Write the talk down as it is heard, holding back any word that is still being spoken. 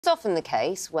It's often the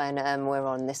case when we're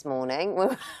on this morning,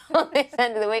 we're on this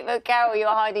end of the week, but Carol, you're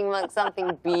hiding amongst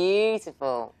something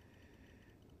beautiful.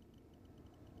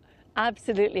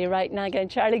 Absolutely right, Naga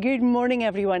and Charlie. Good morning,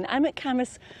 everyone. I'm at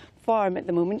Camas Farm at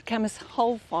the moment, Camas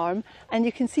Hull Farm, and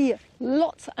you can see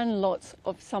lots and lots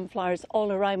of sunflowers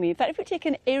all around me. In fact, if we take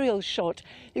an aerial shot,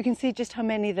 you can see just how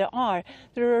many there are.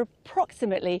 There are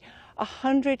approximately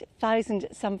 100,000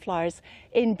 sunflowers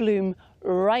in bloom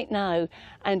right now,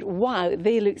 and wow,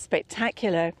 they look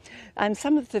spectacular. And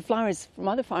some of the flowers from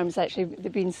other farms, actually,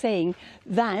 they've been saying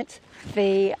that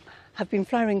they have been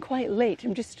flowering quite late.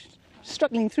 I'm just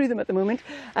struggling through them at the moment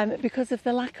because of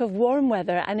the lack of warm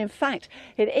weather, and in fact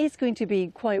it is going to be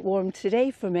quite warm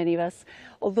today for many of us,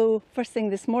 although first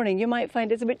thing this morning you might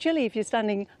find it's a bit chilly if you're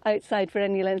standing outside for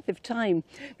any length of time.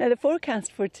 Now the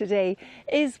forecast for today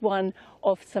is one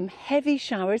of some heavy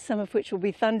showers, some of which will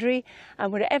be thundery,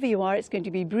 and wherever you are it's going to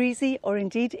be breezy, or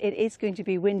indeed it is going to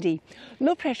be windy.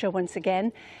 Low pressure once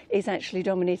again is actually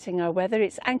dominating our weather.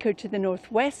 It's anchored to the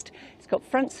northwest, it's got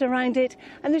fronts around it,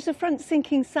 and there's a front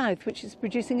sinking south which is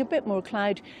producing a bit more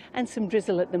cloud and some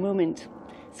drizzle at the moment.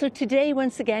 So today,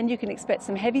 once again, you can expect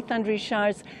some heavy thundery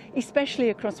showers,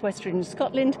 especially across western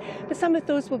Scotland, but some of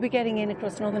those will be getting in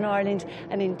across Northern Ireland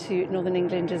and into Northern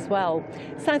England as well.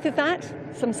 South of that,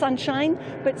 some sunshine,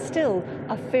 but still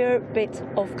a fair bit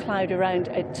of cloud around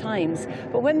at times.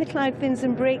 But when the cloud thins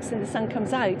and breaks and the sun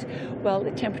comes out, well,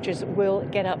 the temperatures will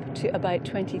get up to about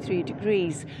 23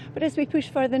 degrees. But as we push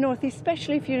further north,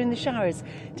 especially if you're in the showers,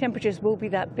 temperatures will be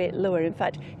that bit lower. In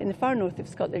fact, in the far north of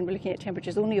Scotland, we're looking at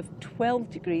temperatures only of 12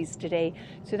 degrees today,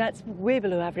 so that's way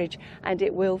below average, and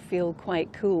it will feel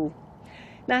quite cool.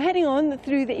 Now, heading on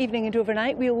through the evening and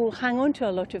overnight, we will hang on to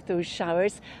a lot of those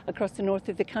showers across the north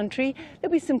of the country.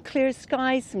 There'll be some clear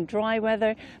skies, some dry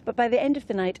weather, but by the end of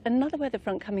the night, another weather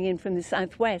front coming in from the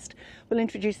southwest will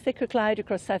introduce thicker cloud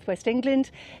across southwest England,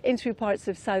 in through parts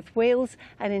of South Wales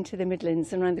and into the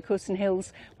Midlands and around the coast and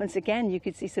hills. Once again, you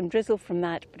could see some drizzle from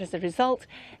that, but as a result,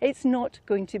 it's not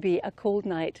going to be a cold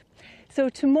night. So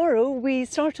tomorrow we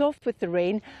start off with the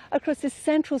rain across the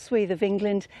central swathe of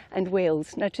England and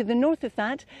Wales. Now to the north of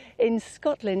that, in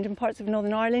Scotland and parts of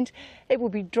Northern Ireland, it will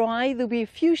be dry. There'll be a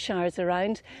few showers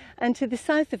around, and to the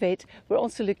south of it we're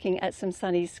also looking at some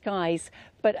sunny skies,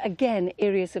 but again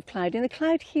areas of cloud, and the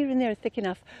cloud here and there thick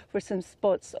enough for some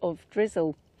spots of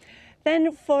drizzle.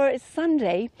 Then for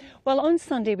Sunday, well, on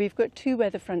Sunday we've got two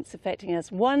weather fronts affecting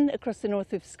us. One across the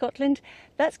north of Scotland,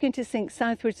 that's going to sink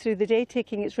southwards through the day,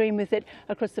 taking its rain with it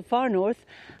across the far north.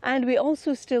 And we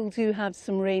also still do have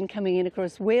some rain coming in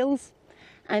across Wales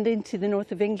and into the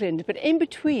north of England. But in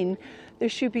between, there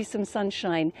should be some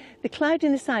sunshine. The cloud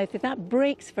in the south, if that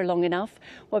breaks for long enough,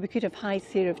 well, we could have highs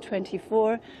here of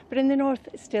 24, but in the north,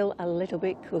 it's still a little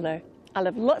bit cooler. I'll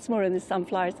have lots more on the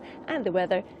sunflowers and the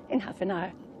weather in half an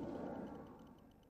hour.